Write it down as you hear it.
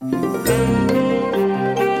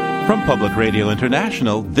From Public Radio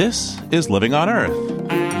International, this is Living on Earth.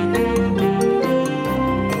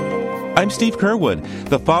 I'm Steve Curwood.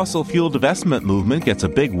 The fossil fuel divestment movement gets a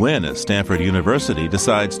big win as Stanford University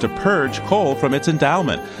decides to purge coal from its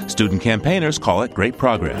endowment. Student campaigners call it great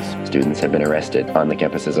progress. Students have been arrested on the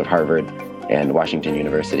campuses of Harvard and Washington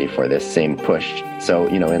University for this same push. So,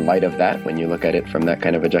 in light of that, when you look at it from that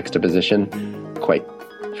kind of a juxtaposition, quite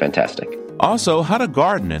fantastic. Also, how to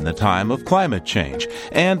garden in the time of climate change.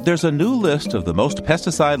 And there's a new list of the most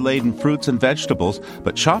pesticide-laden fruits and vegetables,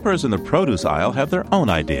 but shoppers in the produce aisle have their own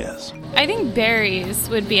ideas. I think berries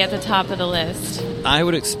would be at the top of the list. I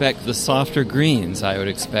would expect the softer greens. I would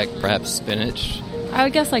expect perhaps spinach. I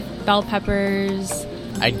would guess like bell peppers.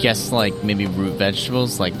 I'd guess like maybe root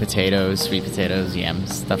vegetables like potatoes, sweet potatoes,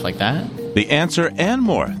 yams, stuff like that. The answer and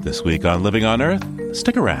more this week on Living on Earth.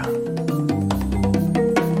 Stick around.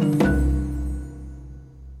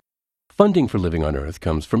 Funding for Living on Earth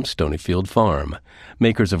comes from Stonyfield Farm,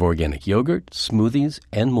 makers of organic yogurt, smoothies,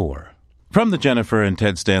 and more. From the Jennifer and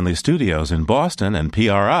Ted Stanley studios in Boston and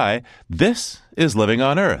PRI, this is Living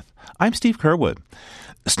on Earth. I'm Steve Curwood.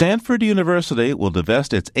 Stanford University will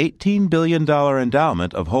divest its $18 billion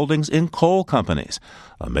endowment of holdings in coal companies,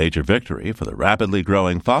 a major victory for the rapidly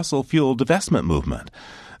growing fossil fuel divestment movement.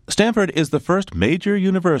 Stanford is the first major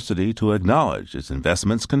university to acknowledge its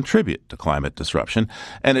investments contribute to climate disruption,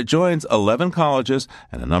 and it joins 11 colleges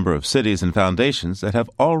and a number of cities and foundations that have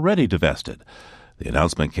already divested. The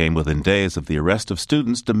announcement came within days of the arrest of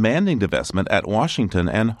students demanding divestment at Washington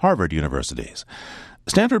and Harvard universities.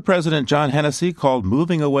 Stanford President John Hennessy called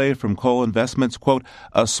moving away from coal investments, quote,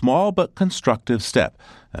 a small but constructive step,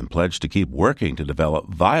 and pledged to keep working to develop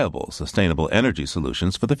viable, sustainable energy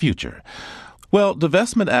solutions for the future. Well,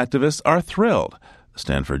 divestment activists are thrilled.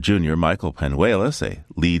 Stanford junior Michael Penuelas, a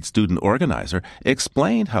lead student organizer,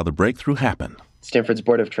 explained how the breakthrough happened. Stanford's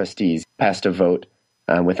Board of Trustees passed a vote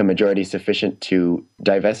with a majority sufficient to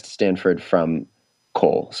divest Stanford from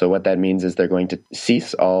coal. So what that means is they're going to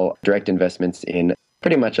cease all direct investments in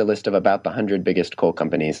pretty much a list of about the 100 biggest coal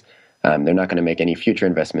companies. They're not going to make any future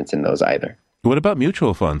investments in those either. What about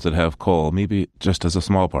mutual funds that have coal, maybe just as a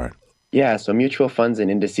small part? Yeah, so mutual funds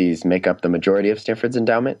and indices make up the majority of Stanford's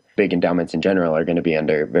endowment. Big endowments in general are going to be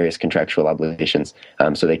under various contractual obligations,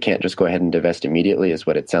 so they can't just go ahead and divest immediately is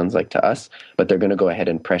what it sounds like to us, but they're going to go ahead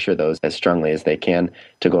and pressure those as strongly as they can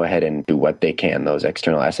to go ahead and do what they can, those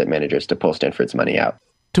external asset managers, to pull Stanford's money out.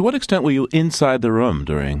 To what extent were you inside the room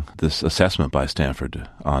during this assessment by Stanford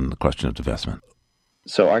on the question of divestment?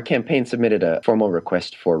 So our campaign submitted a formal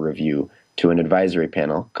request for review to an advisory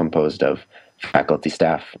panel composed of faculty,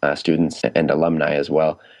 staff, students, and alumni as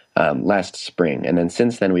well, last spring. And then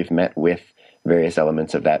since then, we've met with various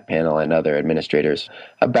elements of that panel and other administrators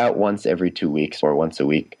about once every 2 weeks or once a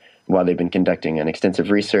week while they've been conducting an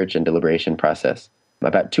extensive research and deliberation process.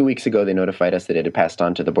 About 2 weeks ago, they notified us that it had passed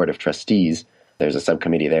on to the Board of Trustees. There's a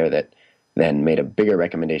subcommittee there that then made a bigger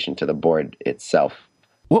recommendation to the board itself.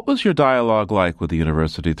 What was your dialogue like with the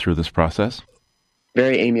university through this process?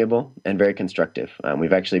 Very amiable and very constructive.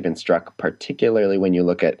 We've actually been struck, particularly when you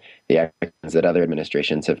look at the actions that other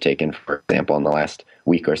administrations have taken. For example, in the last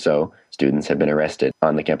week or so, students have been arrested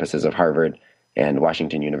on the campuses of Harvard and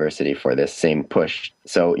Washington University for this same push.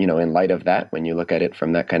 So, in light of that, when you look at it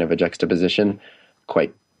from that kind of a juxtaposition,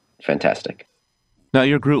 quite fantastic. Now,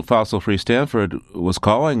 your group, Fossil Free Stanford, was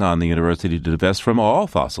calling on the university to divest from all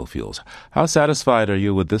fossil fuels. How satisfied are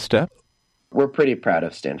you with this step? We're pretty proud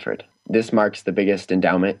of Stanford. This marks the biggest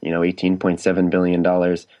endowment, $18.7 billion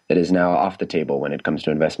that is now off the table when it comes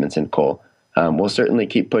to investments in coal. We'll certainly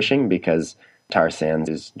keep pushing because tar sands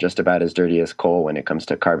is just about as dirty as coal when it comes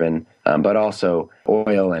to carbon, but also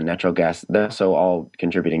oil and natural gas. They're also all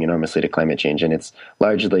contributing enormously to climate change, and it's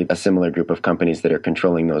largely a similar group of companies that are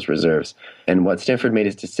controlling those reserves. And what Stanford made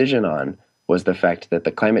its decision on was the fact that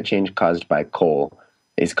the climate change caused by coal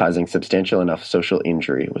is causing substantial enough social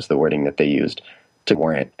injury, was the wording that they used, to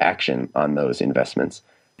warrant action on those investments.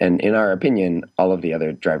 And in our opinion, all of the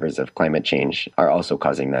other drivers of climate change are also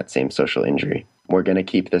causing that same social injury. We're going to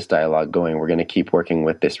keep this dialogue going. We're going to keep working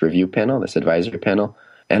with this review panel, this advisory panel,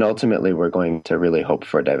 and ultimately we're going to really hope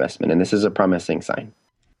for divestment. And this is a promising sign.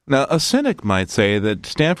 Now, a cynic might say that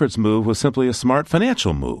Stanford's move was simply a smart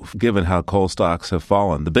financial move, given how coal stocks have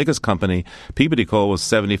fallen. The biggest company, Peabody Coal, was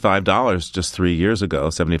 $75 just 3 years ago,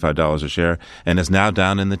 $75 a share, and is now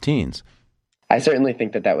down in the teens. I certainly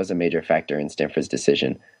think that was a major factor in Stanford's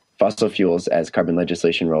decision. Fossil fuels, as carbon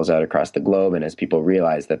legislation rolls out across the globe and as people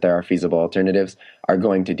realize that there are feasible alternatives, are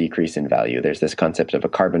going to decrease in value. There's this concept of a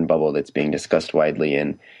carbon bubble that's being discussed widely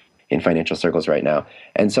in in financial circles right now.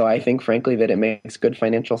 And so I think, frankly, that it makes good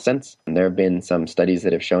financial sense. And there have been some studies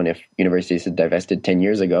that have shown if universities had divested 10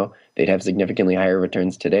 years ago, they'd have significantly higher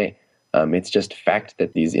returns today. It's just fact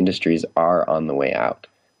that these industries are on the way out.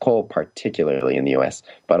 Coal, particularly in the US,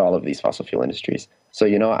 but all of these fossil fuel industries. So,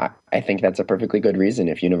 I think that's a perfectly good reason.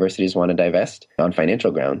 If universities want to divest on financial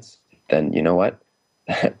grounds, then you know what?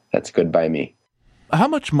 That's good by me. How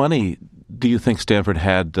much money do you think Stanford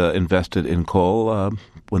had invested in coal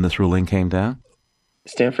when this ruling came down?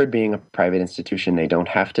 Stanford being a private institution, they don't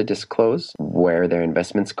have to disclose where their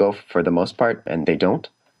investments go for the most part, and they don't.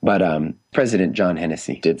 But President John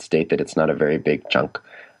Hennessy did state that it's not a very big chunk,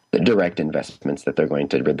 the direct investments that they're going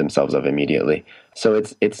to rid themselves of immediately. So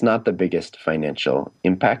it's not the biggest financial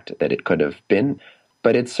impact that it could have been,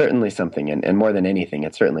 but it's certainly something. And more than anything,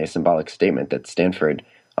 it's certainly a symbolic statement that Stanford,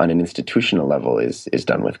 on an institutional level, is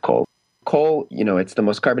done with coal. Coal, it's the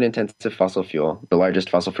most carbon-intensive fossil fuel. The largest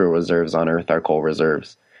fossil fuel reserves on Earth are coal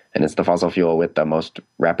reserves. And it's the fossil fuel with the most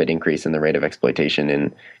rapid increase in the rate of exploitation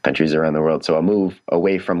in countries around the world. So a move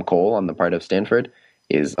away from coal on the part of Stanford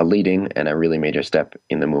is a leading and a really major step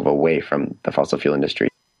in the move away from the fossil fuel industry.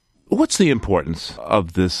 What's the importance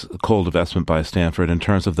of this coal divestment by Stanford in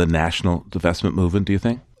terms of the national divestment movement, do you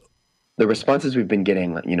think? The responses we've been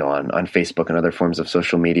getting, on Facebook and other forms of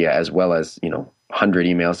social media, as well as, 100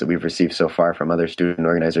 emails that we've received so far from other student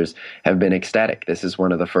organizers, have been ecstatic. This is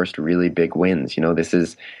one of the first really big wins. This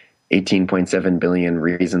is 18.7 billion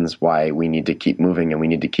reasons why we need to keep moving and we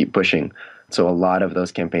need to keep pushing. So a lot of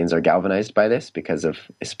those campaigns are galvanized by this because of,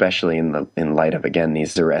 especially in light of, again,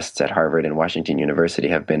 these arrests at Harvard and Washington University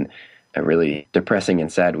have been a really depressing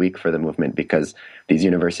and sad week for the movement because these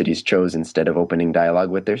universities chose, instead of opening dialogue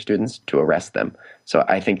with their students, to arrest them. So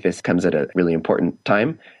I think this comes at a really important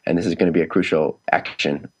time, and this is going to be a crucial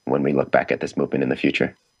action when we look back at this movement in the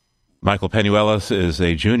future. Michael Penuelos is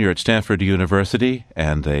a junior at Stanford University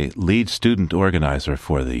and a lead student organizer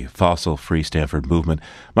for the Fossil-Free Stanford movement.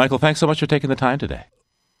 Michael, thanks so much for taking the time today.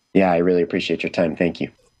 Yeah, I really appreciate your time. Thank you.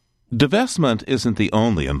 Divestment isn't the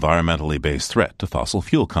only environmentally based threat to fossil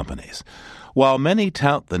fuel companies. While many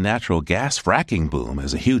tout the natural gas fracking boom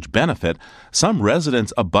as a huge benefit, some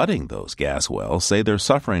residents abutting those gas wells say they're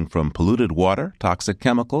suffering from polluted water, toxic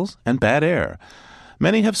chemicals, and bad air.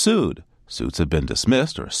 Many have sued. Suits have been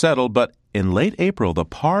dismissed or settled, but in late April, the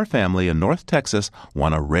Parr family in North Texas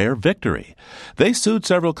won a rare victory. They sued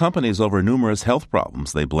several companies over numerous health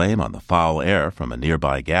problems they blame on the foul air from a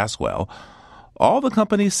nearby gas well. All the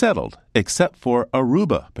companies settled, except for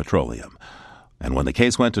Aruba Petroleum. And when the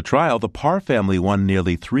case went to trial, the Parr family won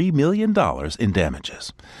nearly $3 million in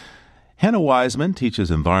damages. Hannah Wiseman teaches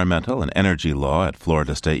environmental and energy law at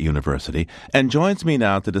Florida State University and joins me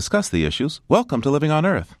now to discuss the issues. Welcome to Living on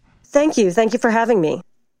Earth. Thank you. Thank you for having me.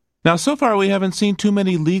 Now, so far we haven't seen too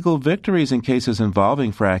many legal victories in cases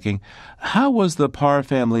involving fracking. How was the Parr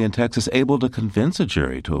family in Texas able to convince a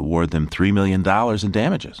jury to award them $3 million in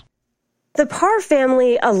damages? The Parr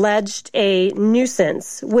family alleged a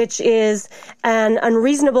nuisance, which is an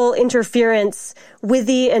unreasonable interference with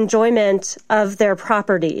the enjoyment of their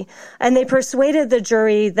property. And they persuaded the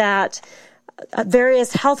jury that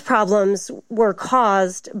various health problems were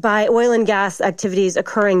caused by oil and gas activities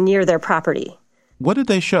occurring near their property. What did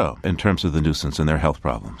they show in terms of the nuisance and their health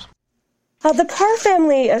problems? The Parr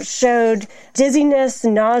family showed dizziness,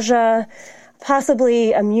 nausea,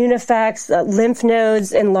 possibly immune effects, lymph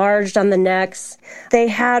nodes enlarged on the necks. They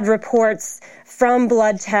had reports from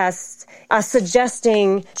blood tests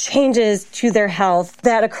suggesting changes to their health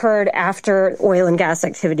that occurred after oil and gas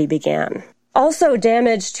activity began. Also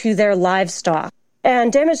damage to their livestock.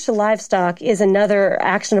 And damage to livestock is another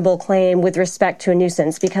actionable claim with respect to a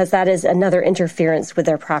nuisance because that is another interference with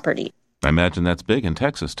their property. I imagine that's big in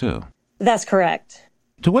Texas, too. That's correct.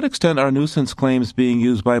 To what extent are nuisance claims being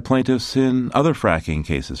used by plaintiffs in other fracking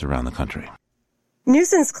cases around the country?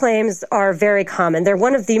 Nuisance claims are very common. They're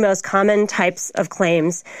one of the most common types of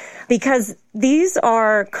claims because these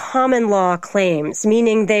are common law claims,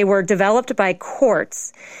 meaning they were developed by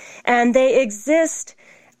courts and they exist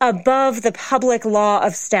above the public law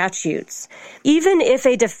of statutes. Even if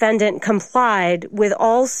a defendant complied with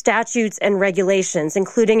all statutes and regulations,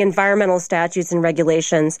 including environmental statutes and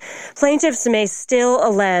regulations, plaintiffs may still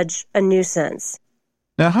allege a nuisance.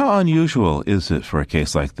 Now, how unusual is it for a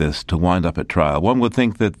case like this to wind up at trial? One would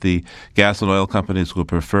think that the gas and oil companies would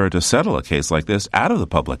prefer to settle a case like this out of the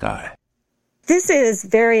public eye. This is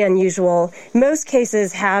very unusual. Most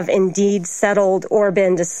cases have indeed settled or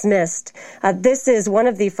been dismissed. This is one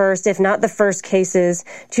of the first, if not the first, cases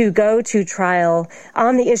to go to trial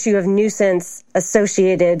on the issue of nuisance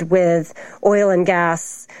associated with oil and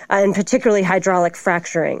gas, and particularly hydraulic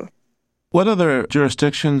fracturing. What other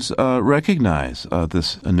jurisdictions recognize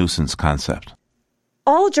this nuisance concept?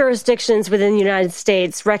 All jurisdictions within the United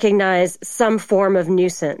States recognize some form of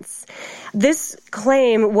nuisance. This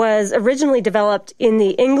claim was originally developed in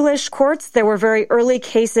the English courts. There were very early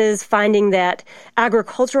cases finding that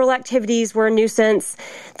agricultural activities were a nuisance.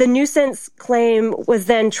 The nuisance claim was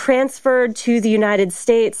then transferred to the United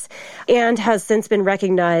States and has since been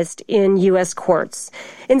recognized in U.S. courts.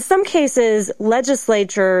 In some cases,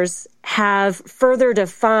 legislatures have further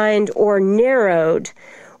defined or narrowed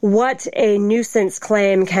what a nuisance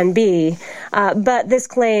claim can be, but this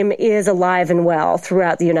claim is alive and well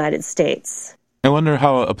throughout the United States. I wonder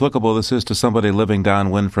how applicable this is to somebody living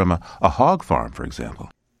downwind from a hog farm, for example.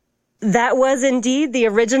 That was indeed the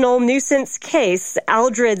original nuisance case.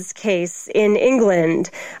 Aldred's case in England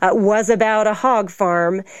was about a hog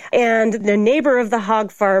farm, and the neighbor of the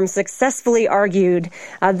hog farm successfully argued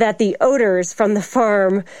that the odors from the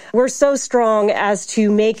farm were so strong as to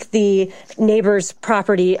make the neighbor's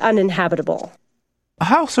property uninhabitable.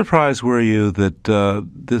 How surprised were you that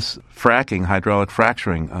this fracking, hydraulic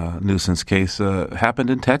fracturing nuisance case happened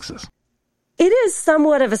in Texas? It is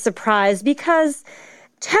somewhat of a surprise because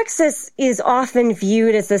Texas is often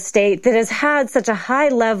viewed as a state that has had such a high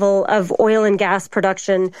level of oil and gas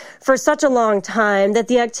production for such a long time that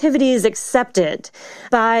the activity is accepted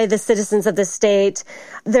by the citizens of the state.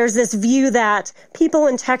 There's this view that people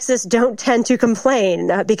in Texas don't tend to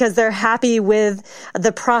complain because they're happy with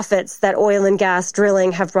the profits that oil and gas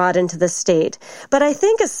drilling have brought into the state. But I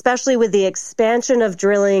think especially with the expansion of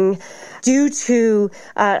drilling due to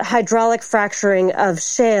hydraulic fracturing of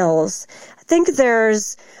shales, I think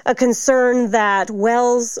there's a concern that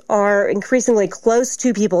wells are increasingly close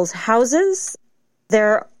to people's houses.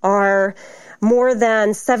 There are more than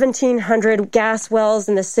 1,700 gas wells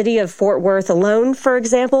in the city of Fort Worth alone, for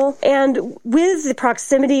example. And with the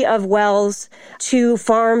proximity of wells to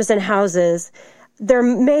farms and houses, there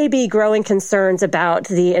may be growing concerns about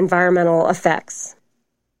the environmental effects.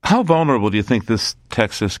 How vulnerable do you think this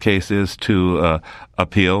Texas case is to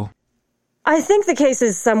appeal? I think the case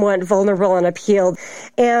is somewhat vulnerable on appeal,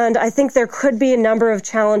 and I think there could be a number of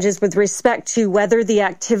challenges with respect to whether the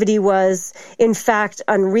activity was, in fact,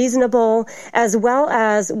 unreasonable, as well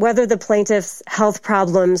as whether the plaintiff's health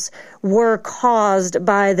problems were caused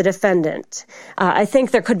by the defendant. I think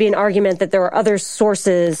there could be an argument that there are other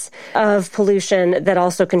sources of pollution that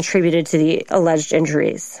also contributed to the alleged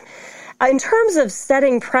injuries. In terms of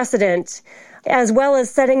setting precedent, as well as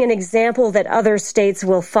setting an example that other states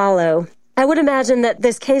will follow, I would imagine that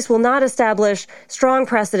this case will not establish strong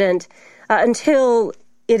precedent until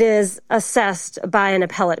it is assessed by an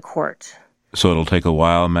appellate court. So it'll take a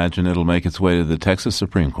while. Imagine it'll make its way to the Texas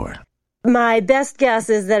Supreme Court. My best guess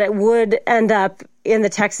is that it would end up in the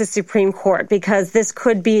Texas Supreme Court because this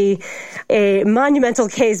could be a monumental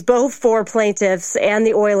case both for plaintiffs and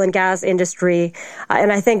the oil and gas industry.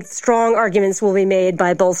 And I think strong arguments will be made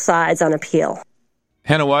by both sides on appeal.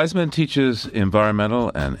 Hannah Wiseman teaches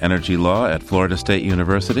environmental and energy law at Florida State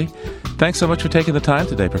University. Thanks so much for taking the time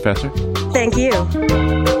today, Professor. Thank you.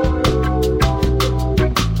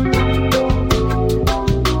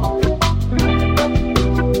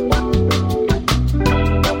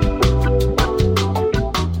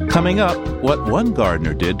 Coming up, what one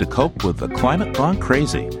gardener did to cope with the climate gone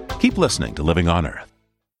crazy. Keep listening to Living on Earth.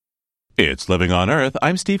 It's Living on Earth.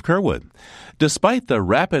 I'm Steve Kerwood. Despite the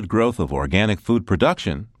rapid growth of organic food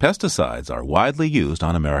production, pesticides are widely used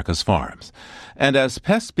on America's farms. And as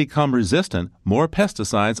pests become resistant, more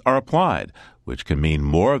pesticides are applied, which can mean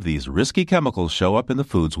more of these risky chemicals show up in the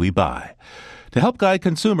foods we buy. To help guide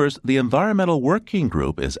consumers, the Environmental Working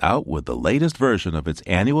Group is out with the latest version of its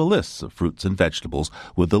annual lists of fruits and vegetables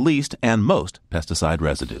with the least and most pesticide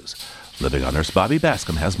residues. Living on Earth's Bobby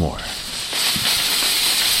Bascom has more.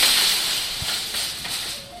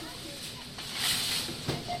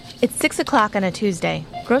 It's 6 o'clock on a Tuesday,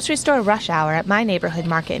 grocery store rush hour at my neighborhood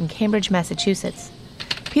market in Cambridge, Massachusetts.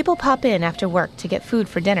 People pop in after work to get food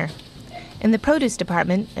for dinner. In the produce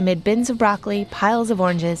department, amid bins of broccoli, piles of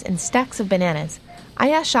oranges, and stacks of bananas,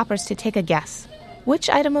 I asked shoppers to take a guess.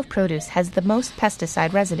 Which item of produce has the most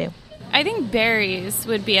pesticide residue? I think berries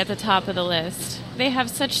would be at the top of the list. They have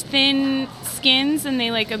such thin skins and they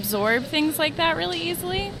absorb things like that really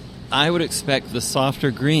easily. I would expect the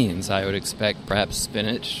softer greens. I would expect perhaps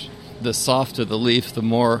spinach. The softer the leaf, the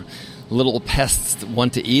more little pests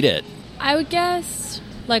want to eat it. I would guess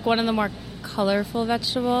one of the more colorful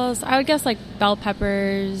vegetables. I would guess bell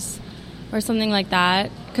peppers or something like that.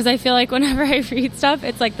 Because I feel whenever I read stuff,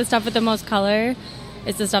 it's the stuff with the most color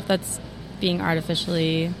is the stuff that's being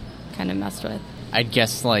artificially kind of messed with. I'd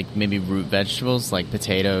guess like maybe root vegetables like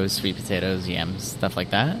potatoes, sweet potatoes, yams, stuff like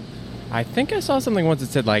that. I think I saw something once that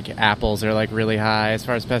said like apples are like really high as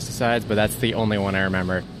far as pesticides, but that's the only one I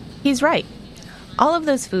remember. He's right. All of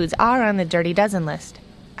those foods are on the Dirty Dozen list.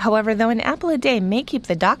 However, though an apple a day may keep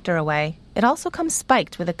the doctor away, it also comes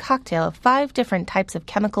spiked with a cocktail of 5 different types of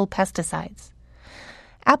chemical pesticides.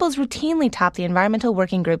 Apples routinely top the Environmental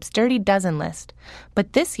Working Group's Dirty Dozen list,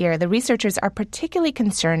 but this year the researchers are particularly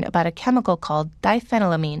concerned about a chemical called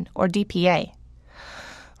diphenylamine, or DPA.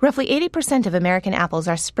 Roughly 80% of American apples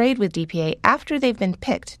are sprayed with DPA after they've been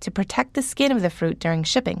picked to protect the skin of the fruit during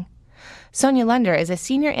shipping. Sonia Lunder is a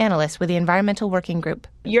senior analyst with the Environmental Working Group.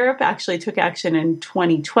 Europe actually took action in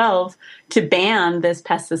 2012 to ban this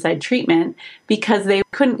pesticide treatment because they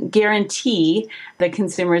couldn't guarantee the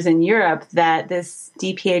consumers in Europe that this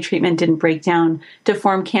DPA treatment didn't break down to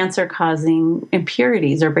form cancer-causing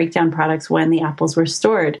impurities or break down products when the apples were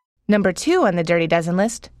stored. Number 2 on the Dirty Dozen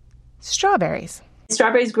list, strawberries.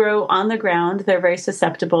 Strawberries grow on the ground. They're very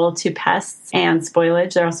susceptible to pests and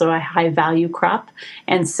spoilage. They're also a high-value crop.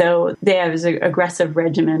 And so they have an aggressive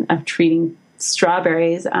regimen of treating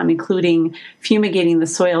strawberries, including fumigating the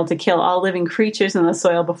soil to kill all living creatures in the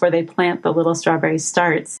soil before they plant the little strawberry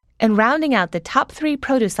starts. And rounding out the top 3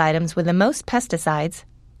 produce items with the most pesticides,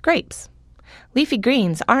 grapes. Leafy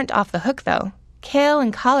greens aren't off the hook, though. Kale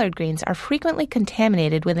and collard greens are frequently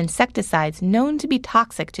contaminated with insecticides known to be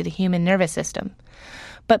toxic to the human nervous system.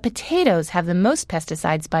 But potatoes have the most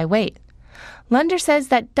pesticides by weight. Lunder says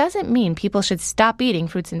that doesn't mean people should stop eating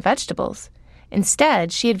fruits and vegetables.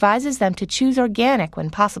 Instead, she advises them to choose organic when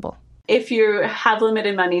possible. If you have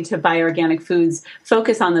limited money to buy organic foods,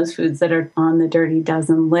 focus on those foods that are on the Dirty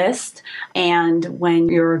Dozen list. And when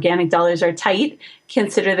your organic dollars are tight,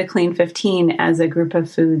 consider the Clean 15 as a group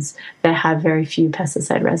of foods that have very few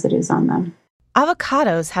pesticide residues on them.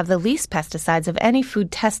 Avocados have the least pesticides of any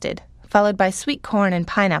food tested, followed by sweet corn and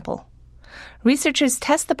pineapple. Researchers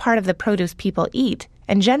test the part of the produce people eat,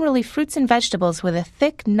 and generally fruits and vegetables with a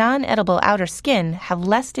thick, non-edible outer skin have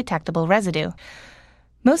less detectable residue.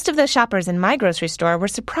 Most of the shoppers in my grocery store were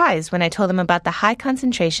surprised when I told them about the high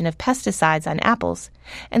concentration of pesticides on apples,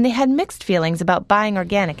 and they had mixed feelings about buying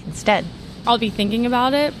organic instead. I'll be thinking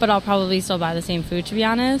about it, but I'll probably still buy the same food, to be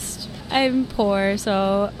honest. I'm poor,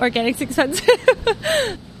 so organic's expensive.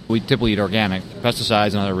 We typically eat organic. Pesticides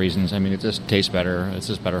and other reasons, I mean, it just tastes better. It's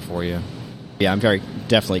just better for you. Yeah, I'm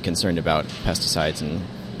definitely concerned about pesticides and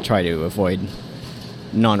try to avoid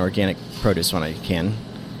non-organic produce when I can.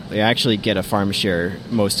 I actually get a farm share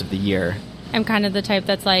most of the year. I'm kind of the type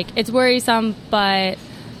that's like, it's worrisome, but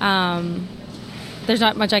there's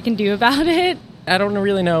not much I can do about it. I don't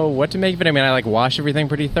really know what to make of it. I mean, I wash everything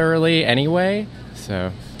pretty thoroughly anyway,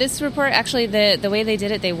 so. This report, actually, the way they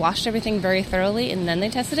did it, they washed everything very thoroughly and then they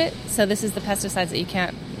tested it. So this is the pesticides that you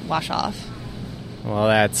can't wash off. Well,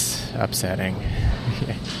 that's upsetting.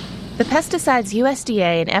 The pesticides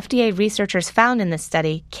USDA and FDA researchers found in this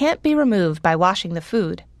study can't be removed by washing the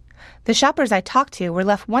food. The shoppers I talked to were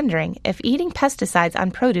left wondering if eating pesticides on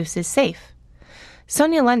produce is safe.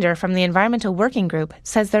 Sonia Lunder from the Environmental Working Group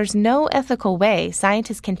says there's no ethical way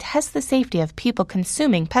scientists can test the safety of people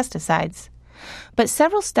consuming pesticides. But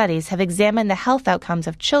several studies have examined the health outcomes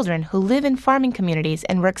of children who live in farming communities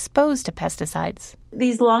and were exposed to pesticides.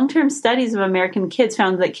 These long-term studies of American kids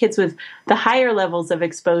found that kids with the higher levels of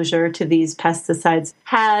exposure to these pesticides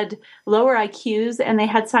had lower IQs, and they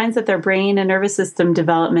had signs that their brain and nervous system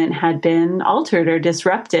development had been altered or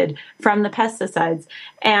disrupted from the pesticides.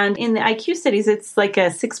 And in the IQ studies, it's like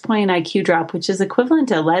a 6-point IQ drop, which is equivalent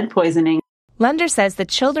to lead poisoning. Lunder says the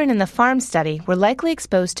children in the farm study were likely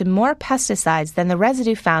exposed to more pesticides than the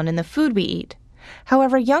residue found in the food we eat.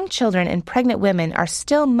 However, young children and pregnant women are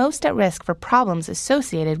still most at risk for problems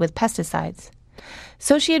associated with pesticides.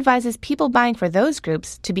 So she advises people buying for those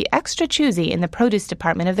groups to be extra choosy in the produce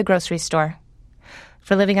department of the grocery store.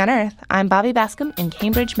 For Living on Earth, I'm Bobby Bascom in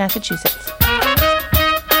Cambridge, Massachusetts.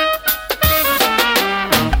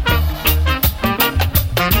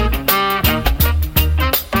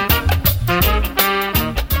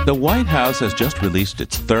 The White House has just released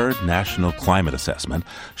its third national climate assessment,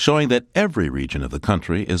 showing that every region of the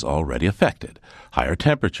country is already affected. Higher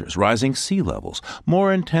temperatures, rising sea levels,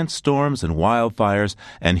 more intense storms and wildfires,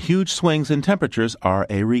 and huge swings in temperatures are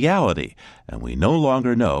a reality, and we no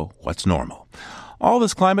longer know what's normal. All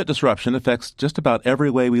this climate disruption affects just about every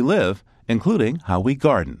way we live, including how we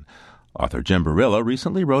garden. Author Jim Barilla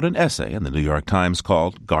recently wrote an essay in the New York Times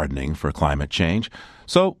called Gardening for Climate Change,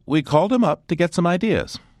 so we called him up to get some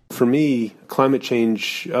ideas. For me, climate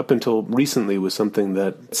change up until recently was something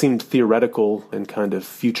that seemed theoretical and kind of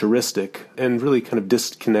futuristic and really kind of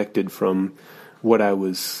disconnected from what I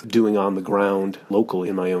was doing on the ground locally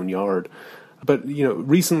in my own yard. But,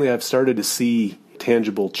 recently I've started to see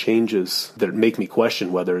tangible changes that make me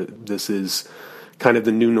question whether this is kind of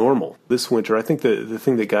the new normal. This winter, I think the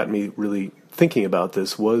thing that got me really thinking about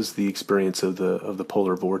this was the experience of the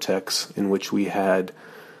polar vortex, in which we had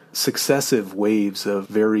successive waves of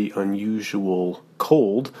very unusual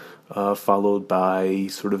cold, followed by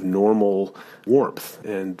sort of normal warmth.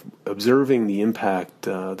 And observing the impact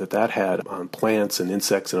that had on plants and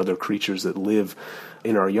insects and other creatures that live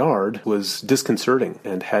in our yard was disconcerting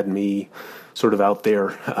and had me sort of out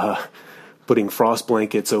there putting frost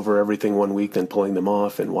blankets over everything one week, then pulling them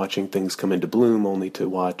off and watching things come into bloom only to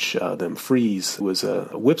watch them freeze. It was a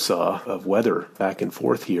whipsaw of weather back and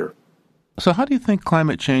forth here. So how do you think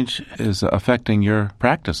climate change is affecting your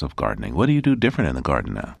practice of gardening? What do you do different in the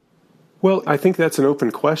garden now? Well, I think that's an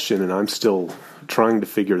open question, and I'm still trying to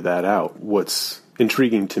figure that out. What's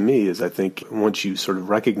intriguing to me is I think once you sort of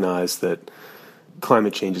recognize that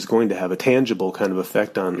climate change is going to have a tangible kind of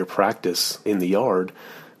effect on your practice in the yard,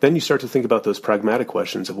 then you start to think about those pragmatic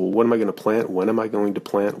questions of, well, what am I going to plant? When am I going to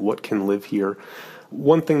plant? What can live here?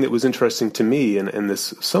 One thing that was interesting to me, and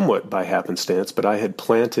this somewhat by happenstance, but I had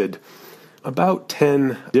planted about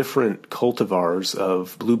 10 different cultivars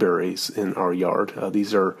of blueberries in our yard.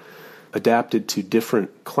 These are adapted to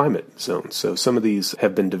different climate zones. So some of these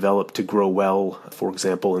have been developed to grow well, for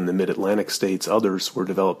example, in the mid-Atlantic states. Others were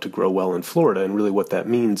developed to grow well in Florida. And really what that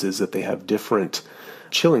means is that they have different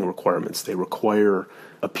chilling requirements. They require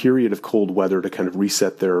a period of cold weather to kind of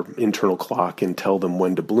reset their internal clock and tell them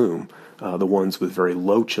when to bloom. The ones with very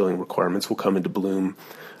low chilling requirements will come into bloom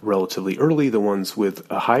relatively early. The ones with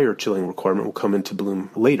a higher chilling requirement will come into bloom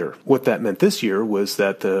later. What that meant this year was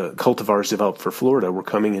that the cultivars developed for Florida were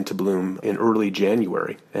coming into bloom in early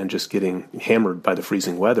January and just getting hammered by the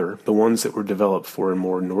freezing weather. The ones that were developed for a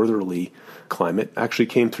more northerly climate actually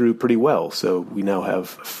came through pretty well. So we now have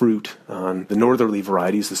fruit on the northerly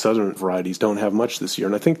varieties. The southern varieties don't have much this year.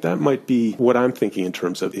 And I think that might be what I'm thinking in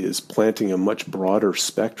terms of is planting a much broader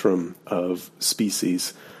spectrum of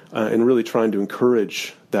species and really trying to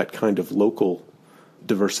encourage that kind of local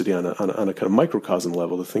diversity on a kind of microcosm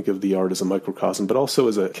level, to think of the yard as a microcosm, but also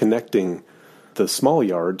as a connecting the small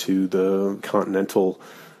yard to the continental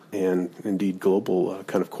and indeed global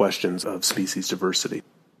kind of questions of species diversity.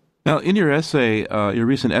 Now, in your essay, your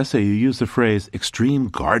recent essay, you use the phrase extreme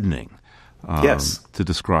gardening to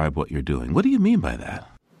describe what you're doing. What do you mean by that?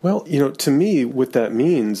 Well, to me, what that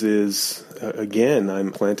means is, again,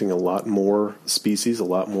 I'm planting a lot more species, a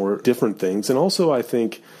lot more different things, and also, I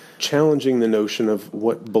think, challenging the notion of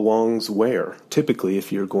what belongs where. Typically,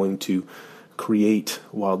 if you're going to create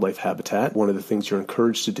wildlife habitat, one of the things you're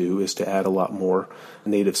encouraged to do is to add a lot more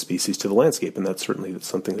native species to the landscape, and that's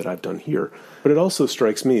something that I've done here. But it also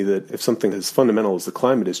strikes me that if something as fundamental as the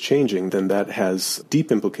climate is changing, then that has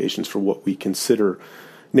deep implications for what we consider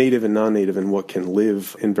native and non-native and what can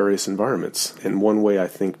live in various environments. And one way I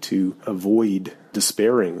think to avoid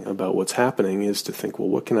despairing about what's happening is to think, well,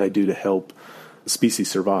 what can I do to help species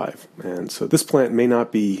survive? And so this plant may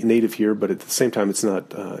not be native here, but at the same time it's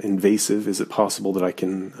not invasive. Is it possible that I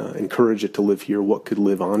can encourage it to live here? What could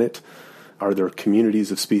live on it? Are there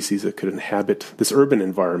communities of species that could inhabit this urban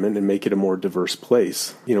environment and make it a more diverse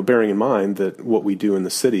place? Bearing in mind that what we do in the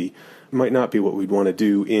city might not be what we'd want to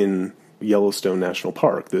do in Yellowstone National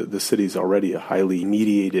Park. The city's already a highly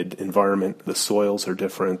mediated environment. The soils are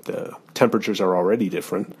different. The temperatures are already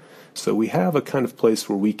different. So we have a kind of place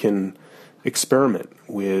where we can experiment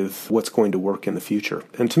with what's going to work in the future.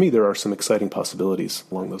 And to me, there are some exciting possibilities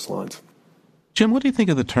along those lines. Jim, what do you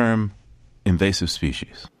think of the term invasive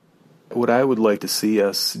species? What I would like to see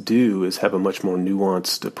us do is have a much more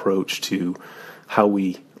nuanced approach to how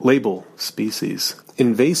we label species.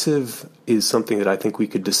 Invasive is something that I think we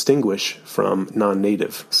could distinguish from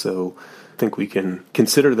non-native. So I think we can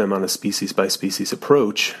consider them on a species-by-species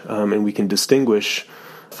approach, and we can distinguish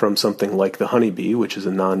from something like the honeybee, which is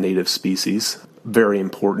a non-native species, very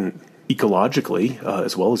important ecologically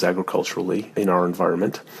as well as agriculturally in our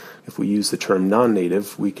environment. If we use the term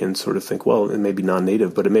non-native, we can sort of think, well, it may be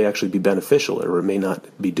non-native, but it may actually be beneficial, or it may not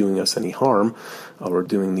be doing us any harm or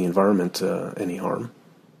doing the environment any harm.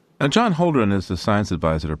 Now, John Holdren is the science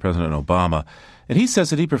advisor to President Obama, and he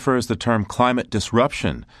says that he prefers the term climate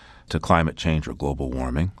disruption to climate change or global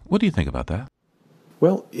warming. What do you think about that?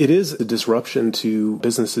 Well, it is a disruption to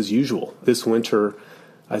business as usual. This winter,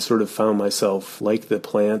 I sort of found myself, like the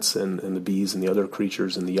plants and the bees and the other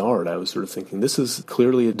creatures in the yard, I was sort of thinking, this is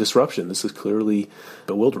clearly a disruption. This is clearly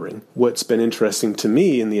bewildering. What's been interesting to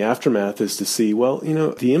me in the aftermath is to see, well,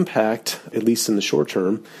 the impact, at least in the short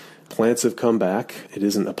term, plants have come back. It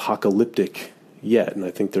isn't apocalyptic yet, and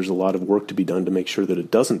I think there's a lot of work to be done to make sure that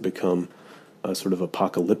it doesn't become a sort of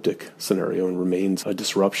apocalyptic scenario and remains a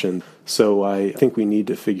disruption. So I think we need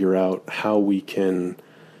to figure out how we can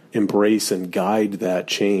embrace and guide that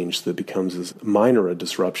change that becomes as minor a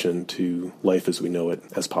disruption to life as we know it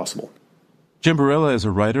as possible. Jim Barilla is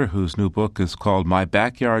a writer whose new book is called My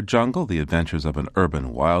Backyard Jungle, The Adventures of an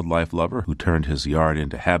Urban Wildlife Lover Who Turned His Yard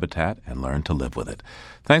into Habitat and Learned to Live with It.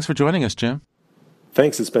 Thanks for joining us, Jim.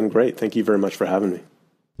 Thanks, it's been great. Thank you very much for having me.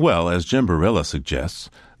 Well, as Jim Barilla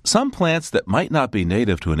suggests, some plants that might not be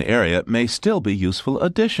native to an area may still be useful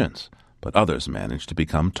additions, but others manage to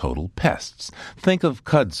become total pests. Think of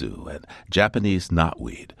kudzu and Japanese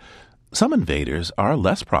knotweed. Some invaders are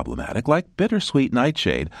less problematic, like Bittersweet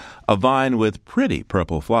Nightshade, a vine with pretty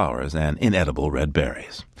purple flowers and inedible red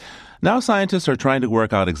berries. Now scientists are trying to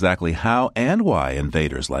work out exactly how and why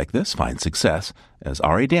invaders like this find success, as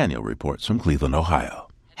Ari Daniel reports from Cleveland, Ohio.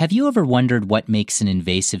 Have you ever wondered what makes an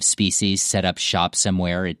invasive species set up shop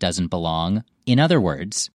somewhere it doesn't belong? In other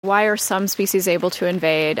words, why are some species able to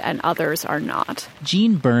invade and others are not?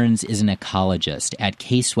 Jean Burns is an ecologist at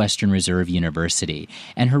Case Western Reserve University,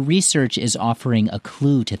 and her research is offering a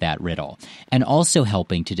clue to that riddle and also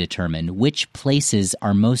helping to determine which places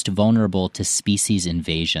are most vulnerable to species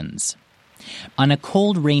invasions. On a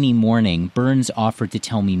cold, rainy morning, Burns offered to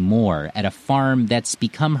tell me more at a farm that's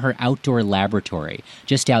become her outdoor laboratory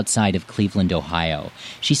just outside of Cleveland, Ohio.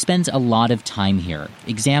 She spends a lot of time here,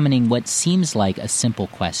 examining what seems like a simple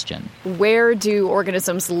question. Where do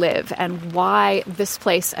organisms live, and why this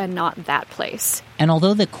place and not that place? And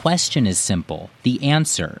although the question is simple, the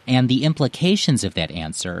answer and the implications of that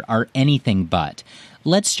answer are anything but.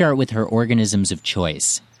 Let's start with her organisms of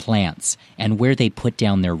choice, plants, and where they put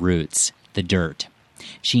down their roots. The dirt.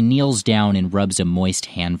 She kneels down and rubs a moist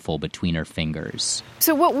handful between her fingers.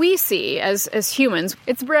 So what we see as humans,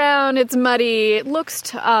 it's brown, it's muddy, it looks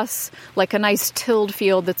to us like a nice tilled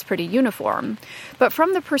field that's pretty uniform. But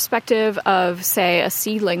from the perspective of, say, a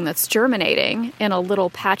seedling that's germinating in a little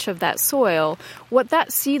patch of that soil, what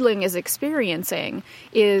that seedling is experiencing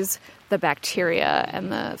is the bacteria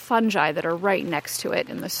and the fungi that are right next to it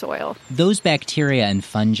in the soil. Those bacteria and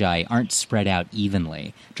fungi aren't spread out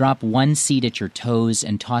evenly. Drop one seed at your toes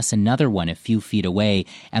and toss another one a few feet away,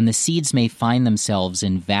 and the seeds may find themselves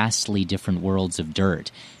in vastly different worlds of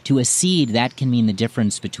dirt. To a seed, that can mean the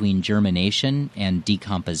difference between germination and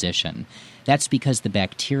decomposition. That's because the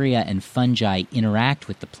bacteria and fungi interact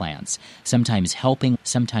with the plants, sometimes helping,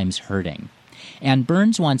 sometimes hurting. And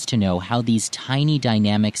Burns wants to know how these tiny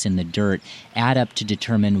dynamics in the dirt add up to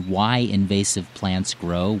determine why invasive plants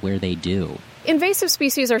grow where they do. Invasive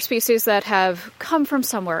species are species that have come from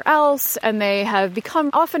somewhere else, and they have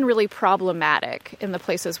become often really problematic in the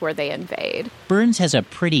places where they invade. Burns has a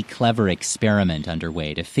pretty clever experiment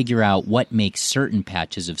underway to figure out what makes certain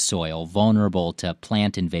patches of soil vulnerable to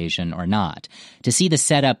plant invasion or not. To see the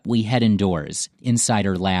setup, we head indoors, inside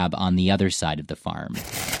her lab on the other side of the farm.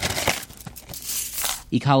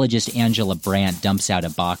 Ecologist Angela Brandt dumps out a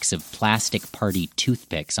box of plastic party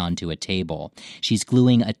toothpicks onto a table. She's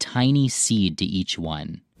gluing a tiny seed to each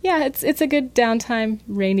one. Yeah, it's a good downtime,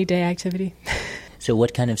 rainy day activity. So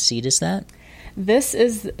what kind of seed is that? This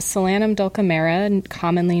is Solanum dulcamera,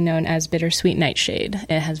 commonly known as Bittersweet Nightshade.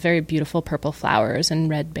 It has very beautiful purple flowers and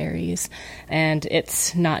red berries, and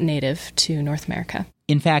it's not native to North America.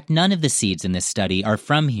 In fact, none of the seeds in this study are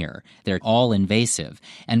from here. They're all invasive.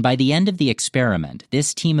 And by the end of the experiment,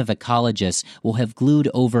 this team of ecologists will have glued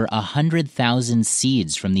over 100,000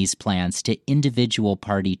 seeds from these plants to individual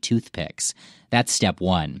party toothpicks. That's step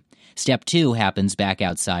one. Step two happens back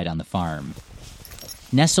outside on the farm.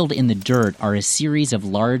 Nestled in the dirt are a series of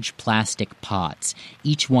large plastic pots,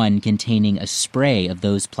 each one containing a spray of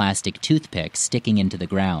those plastic toothpicks sticking into the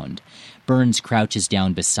ground. Burns crouches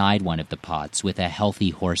down beside one of the pots with a healthy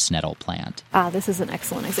horse nettle plant. This is an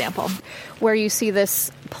excellent example. Where you see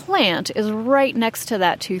this plant is right next to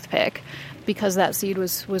that toothpick because that seed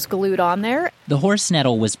was glued on there. The horse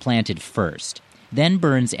nettle was planted first. Then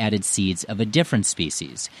Burns added seeds of a different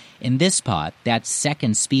species. In this pot, that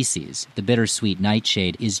second species, the bittersweet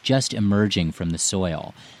nightshade, is just emerging from the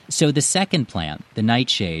soil. So the second plant, the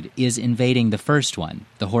nightshade, is invading the first one,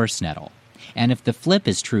 the horse nettle. And if the flip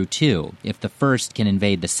is true too, if the first can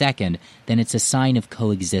invade the second, then it's a sign of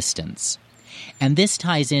coexistence. And this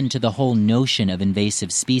ties into the whole notion of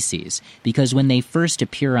invasive species, because when they first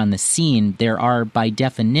appear on the scene, there are, by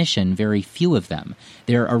definition, very few of them.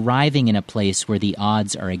 They're arriving in a place where the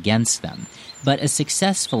odds are against them. But a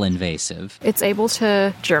successful invasive... It's able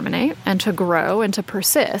to germinate and to grow and to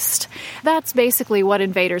persist. That's basically what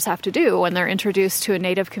invaders have to do when they're introduced to a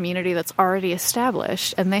native community that's already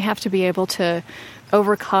established, and they have to be able to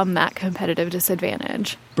overcome that competitive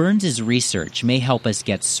disadvantage. Burns's research may help us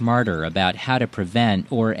get smarter about how to prevent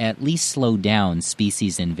or at least slow down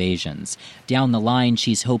species invasions. Down the line,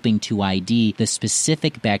 she's hoping to ID the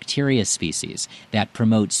specific bacteria species that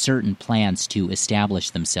promote certain plants to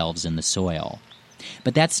establish themselves in the soil.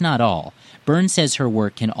 But that's not all. Burns says her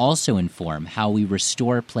work can also inform how we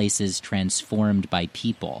restore places transformed by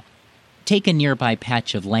people. Take a nearby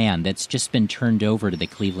patch of land that's just been turned over to the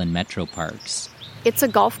Cleveland Metro Parks. It's a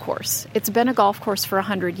golf course. It's been a golf course for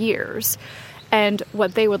 100 years. And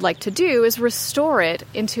what they would like to do is restore it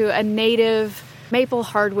into a native maple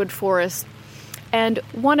hardwood forest. And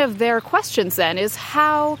one of their questions then is,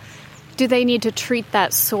 how do they need to treat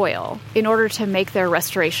that soil in order to make their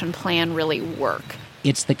restoration plan really work?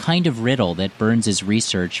 It's the kind of riddle that Burns's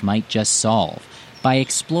research might just solve by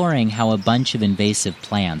exploring how a bunch of invasive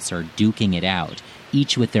plants are duking it out,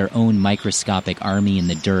 each with their own microscopic army in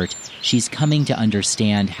the dirt. She's coming to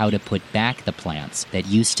understand how to put back the plants that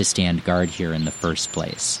used to stand guard here in the first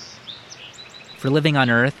place. For Living on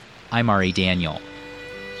Earth, I'm Ari Daniel.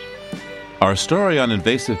 Our story on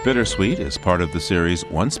invasive bittersweet is part of the series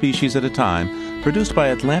One Species at a Time, produced by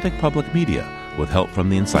Atlantic Public Media, with help from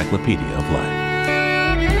the Encyclopedia of Life.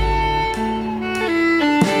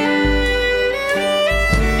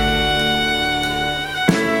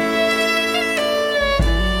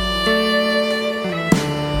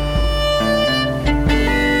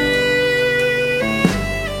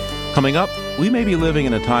 Coming up, we may be living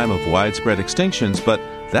in a time of widespread extinctions, but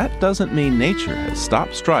that doesn't mean nature has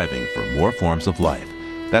stopped striving for more forms of life.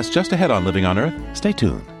 That's just ahead on Living on Earth. Stay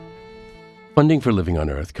tuned. Funding for Living on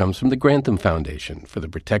Earth comes from the Grantham Foundation for the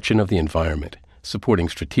Protection of the Environment, supporting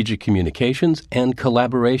strategic communications and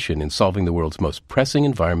collaboration in solving the world's most pressing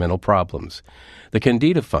environmental problems. The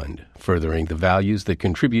Candida Fund, furthering the values that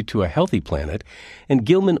contribute to a healthy planet, and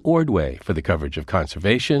Gilman Ordway for the coverage of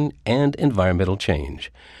conservation and environmental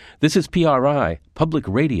change. This is PRI, Public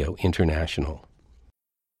Radio International.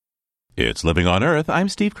 It's Living on Earth. I'm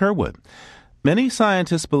Steve Kerwood. Many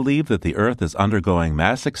scientists believe that the Earth is undergoing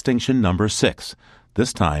mass extinction number 6,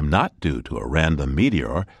 this time not due to a random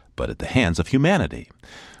meteor, but at the hands of humanity.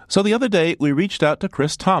 So the other day, we reached out to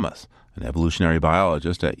Chris Thomas, an evolutionary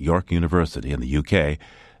biologist at York University in the UK,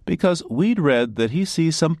 because we'd read that he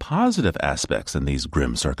sees some positive aspects in these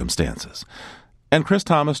grim circumstances. And Chris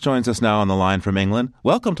Thomas joins us now on the line from England.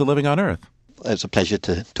 Welcome to Living on Earth. It's a pleasure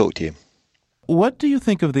to talk to you. What do you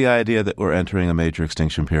think of the idea that we're entering a major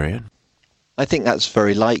extinction period? I think that's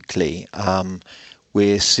very likely.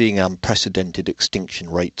 We're seeing unprecedented extinction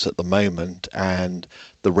rates at the moment, and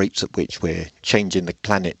the rates at which we're changing the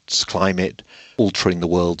planet's climate, altering the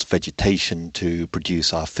world's vegetation to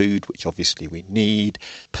produce our food, which obviously we need,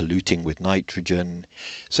 polluting with nitrogen.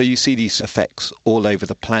 So you see these effects all over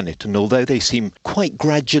the planet, and although they seem quite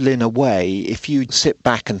gradual in a way, if you sit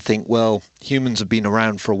back and think, well, humans have been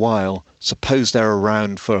around for a while, suppose they're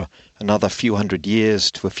around for another few hundred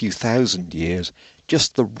years to a few thousand years,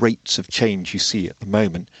 just the rates of change you see at the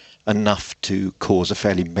moment, enough to cause a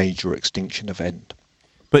fairly major extinction event.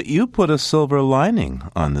 But you put a silver lining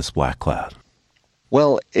on this black cloud.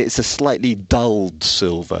 Well, it's a slightly dulled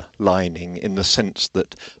silver lining in the sense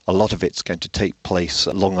that a lot of it's going to take place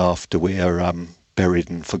long after we're buried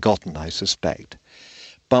and forgotten, I suspect.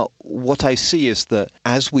 But what I see is that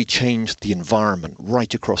as we change the environment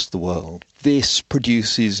right across the world, this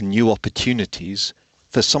produces new opportunities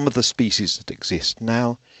for some of the species that exist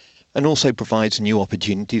now, and also provides new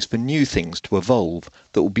opportunities for new things to evolve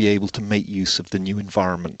that will be able to make use of the new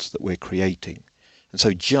environments that we're creating. And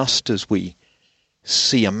so just as we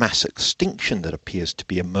see a mass extinction that appears to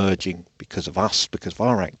be emerging because of us, because of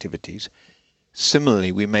our activities,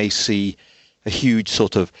 similarly we may see a huge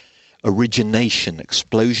sort of origination,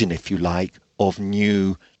 explosion, if you like, of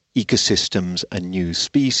new ecosystems and new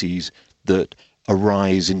species that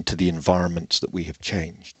arise into the environments that we have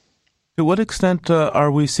changed. To what extent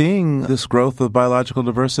are we seeing this growth of biological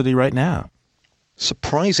diversity right now?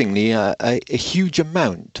 Surprisingly, a huge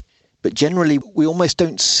amount. But generally, we almost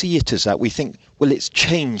don't see it as that. We think, well, it's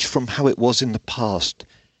changed from how it was in the past,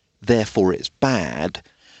 therefore it's bad,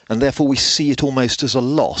 and therefore we see it almost as a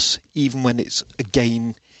loss, even when it's a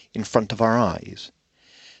gain in front of our eyes.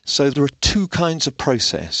 So there are two kinds of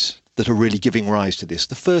process that are really giving rise to this.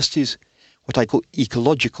 The first is what I call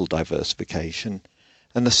ecological diversification,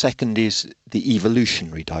 and the second is the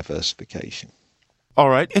evolutionary diversification. All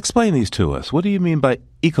right, explain these to us. What do you mean by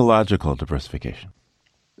ecological diversification?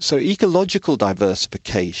 So ecological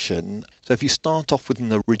diversification, so if you start off with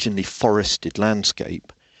an originally forested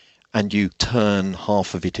landscape and you turn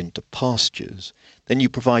half of it into pastures, then you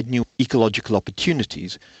provide new ecological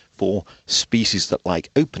opportunities for species that like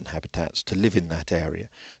open habitats to live in that area.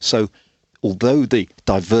 So although the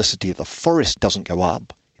diversity of the forest doesn't go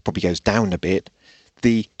up, it probably goes down a bit,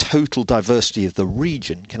 the total diversity of the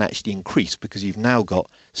region can actually increase because you've now got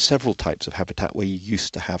several types of habitat where you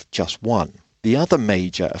used to have just one. The other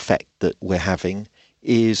major effect that we're having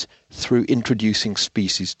is through introducing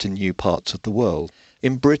species to new parts of the world.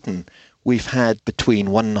 In Britain, we've had between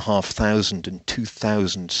 1,500 and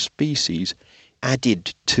 2,000 species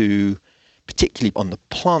added to, particularly on the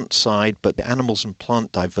plant side, but the animals and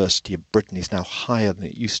plant diversity of Britain is now higher than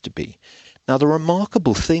it used to be. Now, the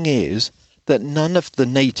remarkable thing is that none of the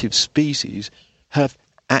native species have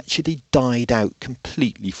actually died out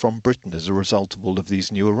completely from Britain as a result of all of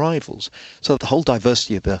these new arrivals. So the whole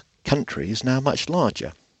diversity of the country is now much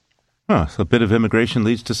larger. So a bit of immigration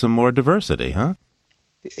leads to some more diversity, huh?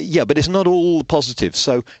 Yeah, but it's not all positive.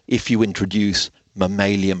 So if you introduce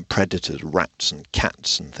mammalian predators, rats and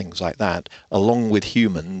cats and things like that, along with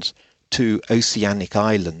humans, to oceanic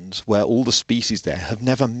islands where all the species there have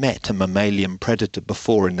never met a mammalian predator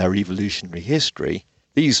before in their evolutionary history,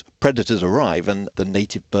 these predators arrive and the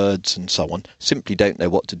native birds and so on simply don't know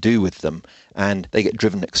what to do with them, and they get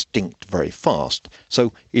driven extinct very fast.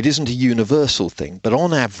 So it isn't a universal thing, but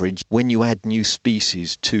on average, when you add new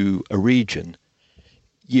species to a region,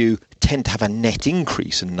 you tend to have a net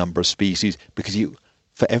increase in the number of species because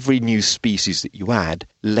for every new species that you add,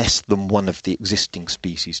 less than one of the existing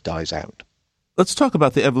species dies out. Let's talk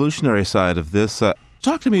about the evolutionary side of this.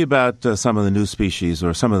 Talk to me about some of the new species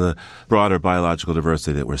or some of the broader biological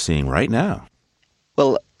diversity that we're seeing right now.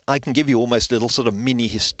 Well, I can give you almost a little sort of mini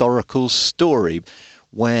historical story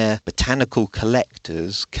where botanical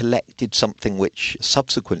collectors collected something which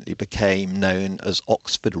subsequently became known as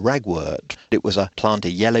Oxford ragwort. It was a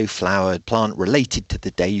yellow-flowered plant related to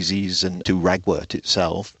the daisies and to ragwort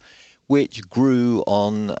itself, which grew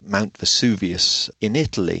on Mount Vesuvius in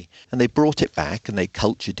Italy. And they brought it back and they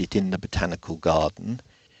cultured it in the botanical garden.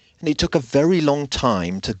 And it took a very long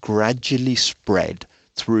time to gradually spread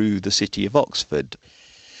through the city of Oxford.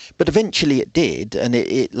 But eventually it did, and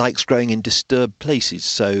it likes growing in disturbed places,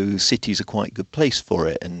 so cities are quite a good place for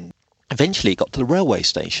it. And eventually it got to the railway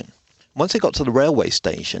station. Once it got to the railway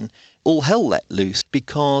station, all hell let loose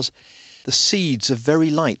because the seeds are very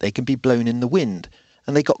light. They can be blown in the wind.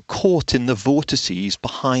 And they got caught in the vortices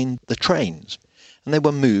behind the trains. And they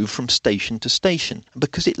were moved from station to station. And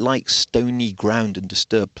because it likes stony ground and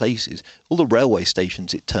disturbed places, all the railway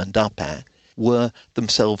stations it turned up at were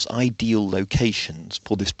themselves ideal locations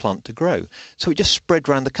for this plant to grow. So it just spread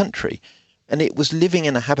around the country. And it was living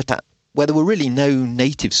in a habitat where there were really no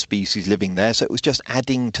native species living there, so it was just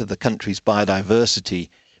adding to the country's biodiversity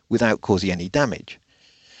without causing any damage.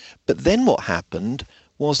 But then what happened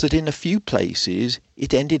was that in a few places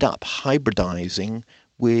it ended up hybridizing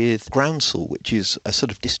with groundsel, which is a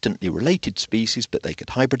sort of distantly related species, but they could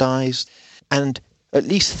hybridize. And at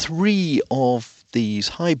least 3 of these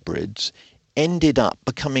hybrids ended up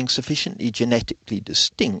becoming sufficiently genetically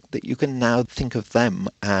distinct that you can now think of them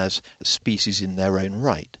as species in their own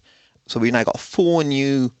right. So we've now got 4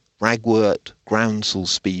 new ragwort groundsel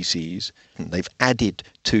species, and they've added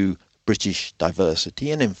to British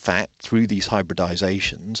diversity, and in fact, through these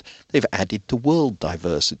hybridizations, they've added to world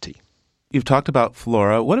diversity. You've talked about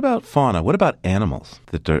flora. What about fauna? What about animals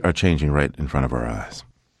that are changing right in front of our eyes?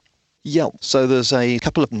 Yeah, so there's a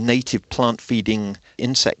couple of native plant-feeding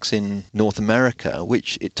insects in North America,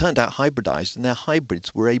 which it turned out hybridized, and their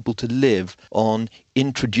hybrids were able to live on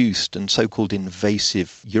introduced and so-called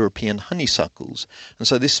invasive European honeysuckles. And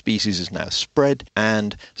so this species is now spread,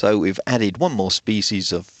 and so we've added one more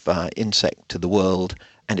species of insect to the world,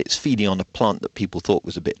 and it's feeding on a plant that people thought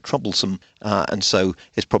was a bit troublesome, and so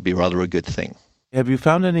it's probably rather a good thing. Have you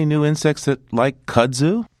found any new insects that like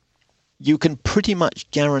kudzu? You can pretty much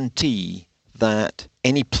guarantee that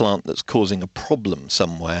any plant that's causing a problem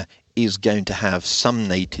somewhere is going to have some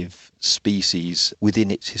native species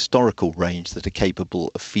within its historical range that are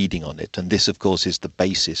capable of feeding on it. And this, of course, is the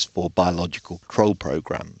basis for biological control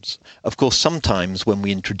programs. Of course, sometimes when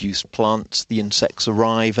we introduce plants, the insects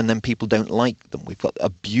arrive and then people don't like them. We've got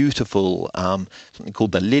a beautiful something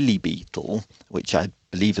called the lily beetle, which I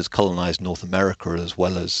believe has colonized North America as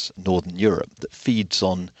well as Northern Europe, that feeds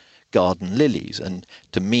on garden lilies. And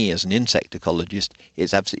to me, as an insect ecologist,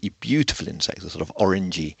 it's absolutely beautiful insects, a sort of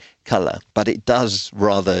orangey colour. But it does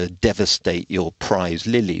rather devastate your prize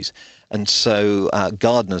lilies. And so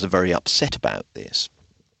gardeners are very upset about this.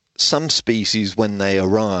 Some species, when they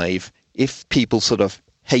arrive, if people sort of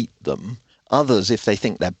hate them, others, if they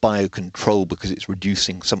think they're biocontrol because it's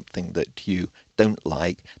reducing something that you don't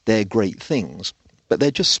like, they're great things. But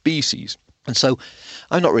they're just species. And so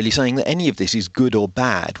I'm not really saying that any of this is good or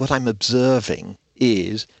bad. What I'm observing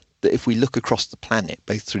is that if we look across the planet,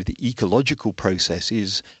 both through the ecological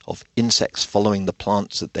processes of insects following the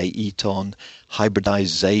plants that they eat on,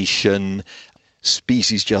 hybridization,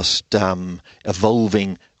 species just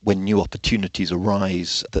evolving when new opportunities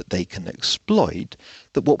arise that they can exploit,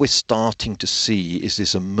 that what we're starting to see is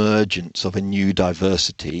this emergence of a new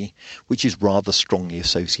diversity, which is rather strongly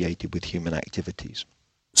associated with human activities.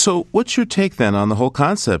 So what's your take then on the whole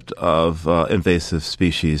concept of invasive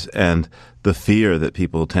species and the fear that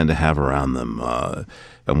people tend to have around them?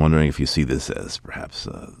 I'm wondering if you see this as perhaps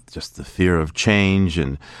just the fear of change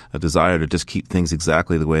and a desire to just keep things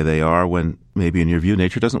exactly the way they are when maybe in your view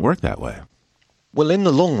nature doesn't work that way. Well, in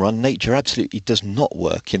the long run, nature absolutely does not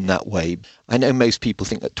work in that way. I know most people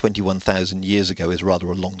think that 21,000 years ago is rather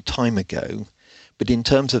a long time ago, but in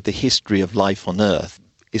terms of the history of life on Earth,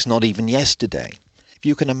 it's not even yesterday. If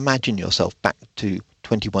you can imagine yourself back to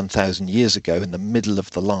 21,000 years ago in the middle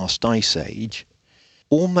of the last ice age,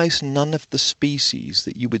 almost none of the species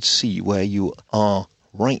that you would see where you are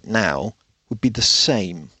right now would be the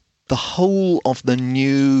same. The whole of the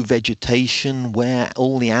new vegetation where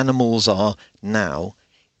all the animals are now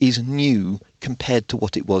is new compared to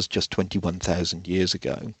what it was just 21,000 years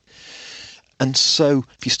ago. And so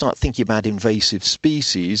if you start thinking about invasive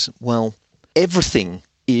species, well, everything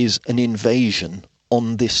is an invasion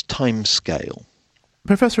on this time scale.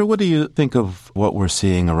 Professor, what do you think of what we're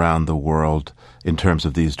seeing around the world in terms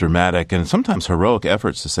of these dramatic and sometimes heroic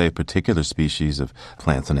efforts to save particular species of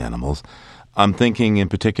plants and animals? I'm thinking in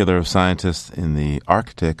particular of scientists in the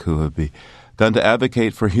Arctic who have begun to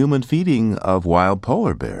advocate for human feeding of wild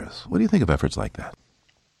polar bears. What do you think of efforts like that?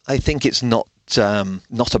 I think it's not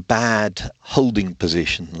a bad holding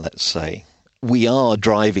position, let's say. We are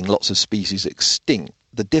driving lots of species extinct.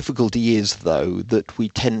 The difficulty is, though, that we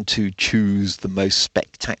tend to choose the most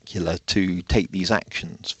spectacular to take these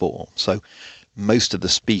actions for. So most of the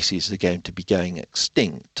species that are going to be going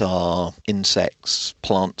extinct are insects,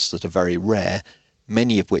 plants that are very rare,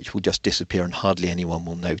 many of which will just disappear and hardly anyone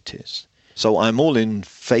will notice. So I'm all in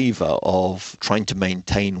favour of trying to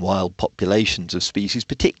maintain wild populations of species,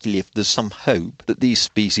 particularly if there's some hope that these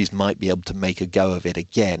species might be able to make a go of it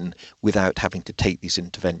again without having to take these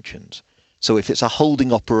interventions. So if it's a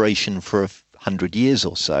holding operation for 100 years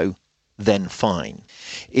or so, then fine.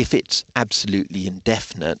 If it's absolutely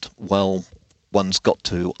indefinite, well, one's got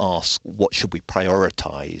to ask, what should we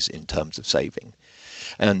prioritise in terms of saving?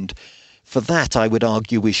 And for that, I would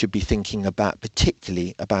argue we should be thinking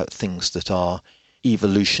particularly about things that are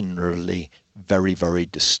evolutionarily very, very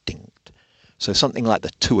distinct. So something like the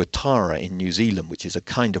tuatara in New Zealand, which is a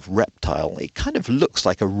kind of reptile, it kind of looks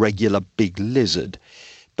like a regular big lizard,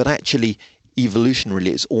 but actually evolutionarily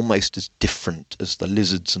it's almost as different as the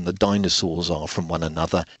lizards and the dinosaurs are from one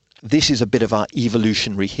another. This is a bit of our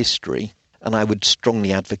evolutionary history, and I would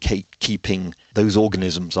strongly advocate keeping those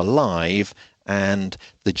organisms alive and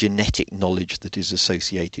the genetic knowledge that is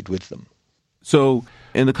associated with them. So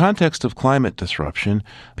in the context of climate disruption,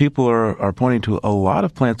 people are pointing to a lot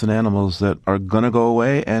of plants and animals that are going to go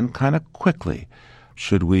away and kind of quickly.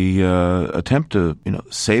 Should we attempt to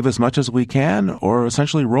save as much as we can or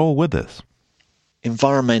essentially roll with this?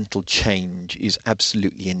 Environmental change is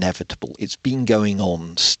absolutely inevitable. It's been going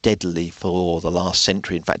on steadily for the last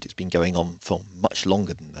century. In fact, it's been going on for much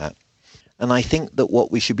longer than that. And I think that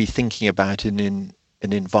what we should be thinking about in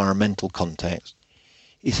an environmental context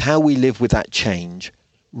is how we live with that change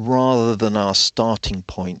rather than our starting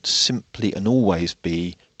point simply and always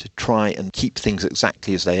be to try and keep things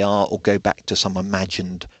exactly as they are or go back to some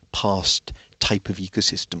imagined past type of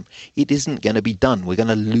ecosystem. It isn't going to be done. We're going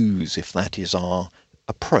to lose if that is our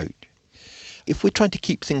approach. If we're trying to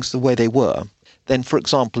keep things the way they were, then, for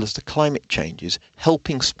example, as the climate changes,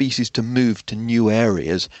 helping species to move to new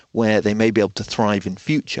areas where they may be able to thrive in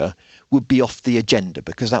future would be off the agenda,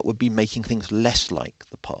 because that would be making things less like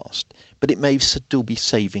the past. But it may still be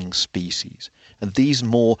saving species. And these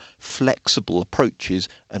more flexible approaches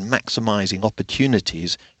and maximising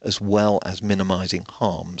opportunities as well as minimising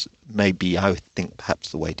harms may be, I think, perhaps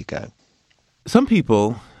the way to go. Some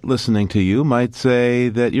people listening to you might say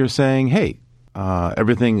that you're saying, hey,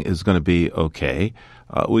 everything is going to be okay.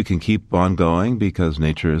 We can keep on going because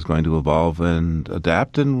nature is going to evolve and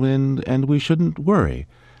adapt, and we shouldn't worry.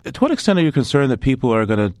 To what extent are you concerned that people are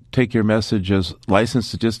going to take your message as license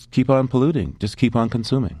to just keep on polluting, just keep on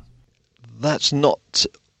consuming? That's not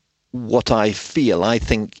what I feel. I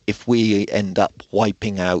think if we end up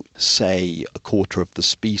wiping out, say, a quarter of the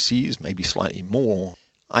species, maybe slightly more,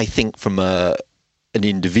 I think from an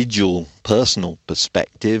individual, personal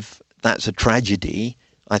perspective, that's a tragedy.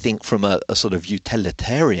 I think from a sort of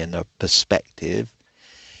utilitarian perspective,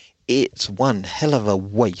 it's one hell of a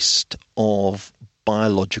waste of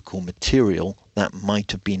biological material that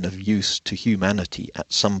might have been of use to humanity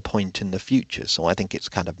at some point in the future. So I think it's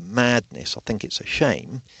kind of madness. I think it's a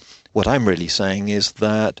shame. What I'm really saying is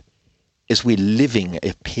that as we're living, it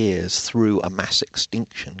appears, through a mass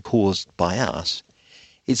extinction caused by us,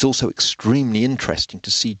 it's also extremely interesting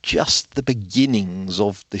to see just the beginnings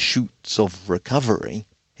of the shoots of recovery.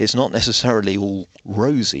 It's not necessarily all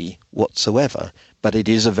rosy whatsoever, but it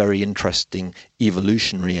is a very interesting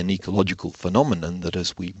evolutionary and ecological phenomenon that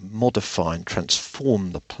as we modify and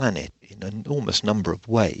transform the planet in an enormous number of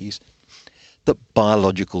ways, that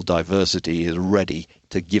biological diversity is ready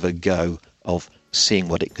to give a go of seeing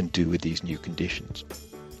what it can do with these new conditions.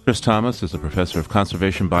 Chris Thomas is a professor of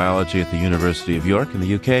conservation biology at the University of York in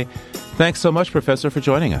the UK. Thanks so much, Professor, for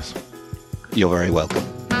joining us. You're very welcome.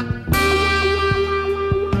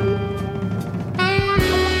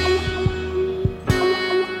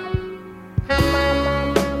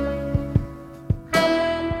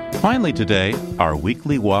 Finally today, our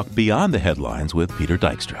weekly walk beyond the headlines with Peter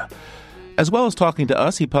Dykstra. As well as talking to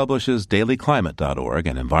us, he publishes dailyclimate.org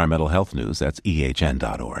and environmental health news. That's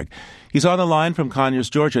ehn.org. He's on the line from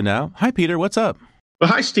Conyers, Georgia now. Hi, Peter. What's up? Well,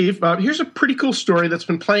 hi, Steve. Here's a pretty cool story that's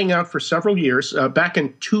been playing out for several years. Back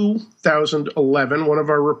in 2011, one of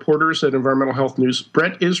our reporters at Environmental Health News,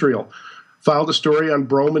 Brett Israel, filed a story on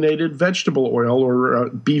brominated vegetable oil, or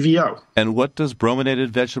BVO. And what does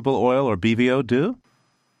brominated vegetable oil, or BVO, do?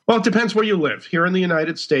 Well, it depends where you live. Here in the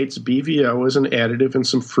United States, BVO is an additive in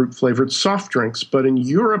some fruit-flavored soft drinks. But in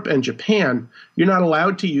Europe and Japan, you're not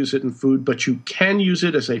allowed to use it in food, but you can use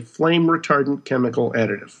it as a flame-retardant chemical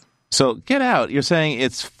additive. So get out. You're saying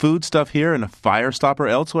it's food stuff here and a fire stopper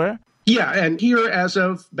elsewhere? Yeah, and here, as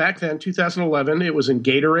of back then, 2011, it was in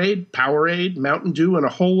Gatorade, Powerade, Mountain Dew, and a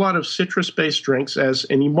whole lot of citrus-based drinks as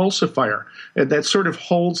an emulsifier. And that sort of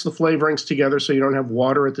holds the flavorings together so you don't have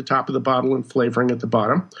water at the top of the bottle and flavoring at the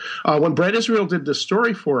bottom. When Brett Israel did this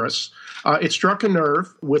story for us, it struck a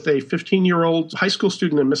nerve with a 15-year-old high school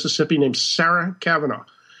student in Mississippi named Sarah Kavanaugh.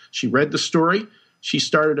 She read the story. She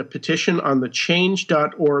started a petition on the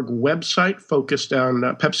change.org website focused on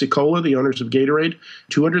Pepsi-Cola, the owners of Gatorade.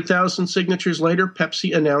 200,000 signatures later,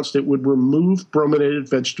 Pepsi announced it would remove brominated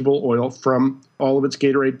vegetable oil from all of its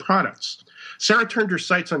Gatorade products. Sarah turned her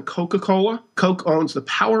sights on Coca-Cola. Coke owns the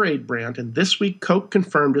Powerade brand, and this week Coke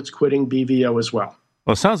confirmed it's quitting BVO as well.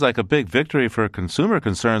 Well, it sounds like a big victory for consumer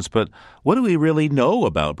concerns, but what do we really know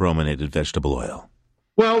about brominated vegetable oil?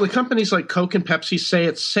 Well, the companies like Coke and Pepsi say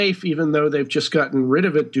it's safe, even though they've just gotten rid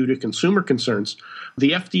of it due to consumer concerns.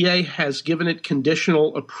 The FDA has given it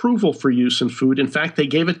conditional approval for use in food. In fact, they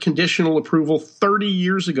gave it conditional approval 30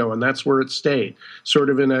 years ago, and that's where it stayed, sort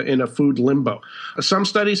of in a food limbo. Some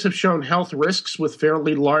studies have shown health risks with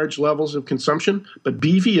fairly large levels of consumption, but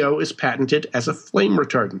BVO is patented as a flame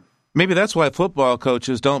retardant. Maybe that's why football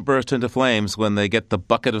coaches don't burst into flames when they get the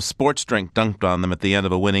bucket of sports drink dunked on them at the end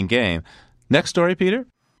of a winning game. Next story, Peter?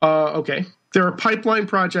 Okay. There are pipeline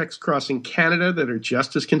projects crossing Canada that are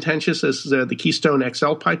just as contentious as the Keystone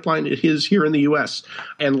XL pipeline it is here in the U.S.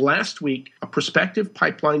 And last week, a prospective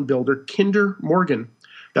pipeline builder, Kinder Morgan,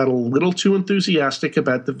 got a little too enthusiastic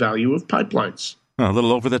about the value of pipelines. A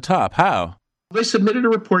little over the top. How? They submitted a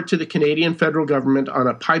report to the Canadian federal government on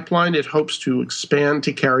a pipeline it hopes to expand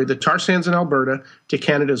to carry the tar sands in Alberta to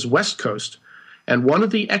Canada's west coast. And one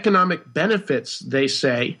of the economic benefits, they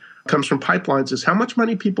say, comes from pipelines is how much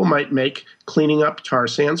money people might make cleaning up tar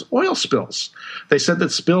sands oil spills. They said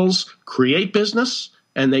that spills create business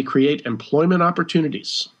and they create employment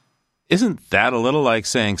opportunities. Isn't that a little like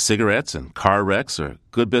saying cigarettes and car wrecks are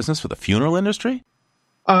good business for the funeral industry?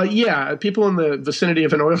 Yeah, people in the vicinity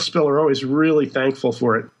of an oil spill are always really thankful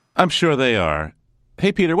for it. I'm sure they are.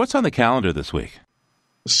 Hey, Peter, what's on the calendar this week?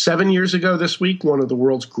 7 years ago this week, one of the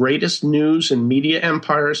world's greatest news and media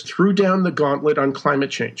empires threw down the gauntlet on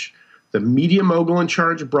climate change. The media mogul in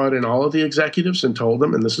charge brought in all of the executives and told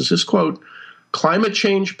them, and this is his quote, "Climate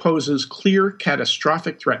change poses clear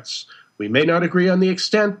catastrophic threats. We may not agree on the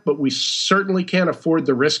extent, but we certainly can't afford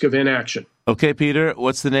the risk of inaction." Okay, Peter,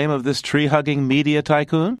 what's the name of this tree-hugging media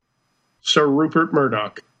tycoon? Sir Rupert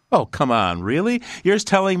Murdoch. Oh, come on, really? You're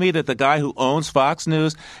telling me that the guy who owns Fox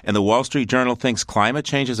News and the Wall Street Journal thinks climate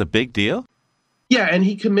change is a big deal? Yeah, and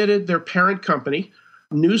he committed their parent company,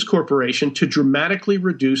 News Corporation, to dramatically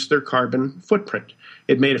reduce their carbon footprint.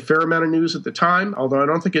 It made a fair amount of news at the time, although I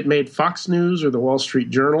don't think it made Fox News or the Wall Street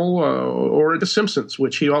Journal or The Simpsons,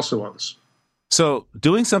 which he also owns. So,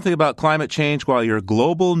 doing something about climate change while your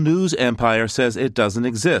global news empire says it doesn't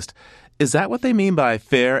exist, is that what they mean by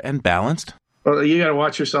fair and balanced? Well, you got to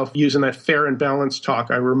watch yourself using that fair and balanced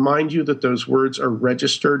talk. I remind you that those words are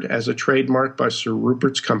registered as a trademark by Sir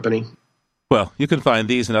Rupert's company. Well, you can find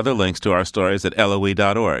these and other links to our stories at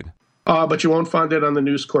LOE.org. But you won't find it on the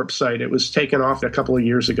News Corp site. It was taken off a couple of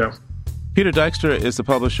years ago. Peter Dykstra is the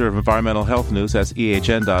publisher of environmental health news at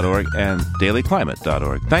ehn.org and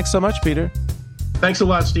dailyclimate.org. Thanks so much, Peter. Thanks a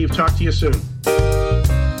lot, Steve. Talk to you soon.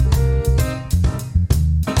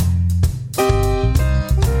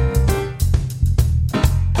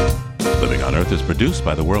 Living on Earth is produced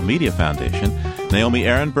by the World Media Foundation. Naomi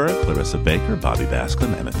Ehrenberg, Clarissa Baker, Bobby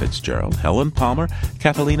Bascom, Emma Fitzgerald, Helen Palmer,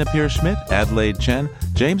 Catalina Pierce-Schmidt, Adelaide Chen,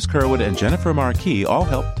 James Kerwood, and Jennifer Marquis all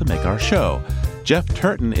helped to make our show. Jeff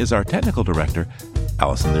Turton is our technical director.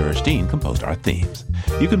 Allison Lirish-Dean composed our themes.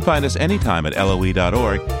 You can find us anytime at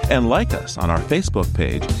LOE.org and like us on our Facebook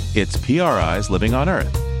page. It's PRI's Living on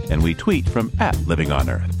Earth, and we tweet from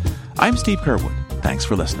 @LivingOnEarth. I'm Steve Kerwood. Thanks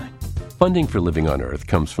for listening. Funding for Living on Earth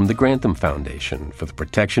comes from the Grantham Foundation for the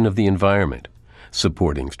Protection of the Environment,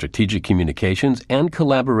 supporting strategic communications and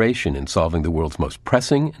collaboration in solving the world's most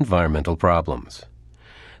pressing environmental problems.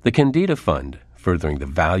 The Candida Fund, furthering the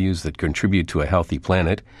values that contribute to a healthy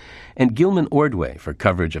planet, and Gilman Ordway for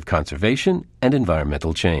coverage of conservation and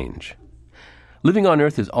environmental change. Living on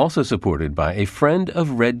Earth is also supported by a friend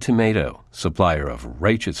of Red Tomato, supplier of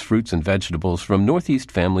righteous fruits and vegetables from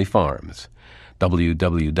Northeast Family Farms.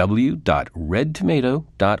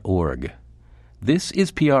 www.redtomato.org. This is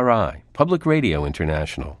PRI, Public Radio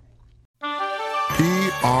International.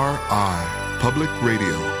 PRI, Public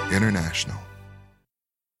Radio International.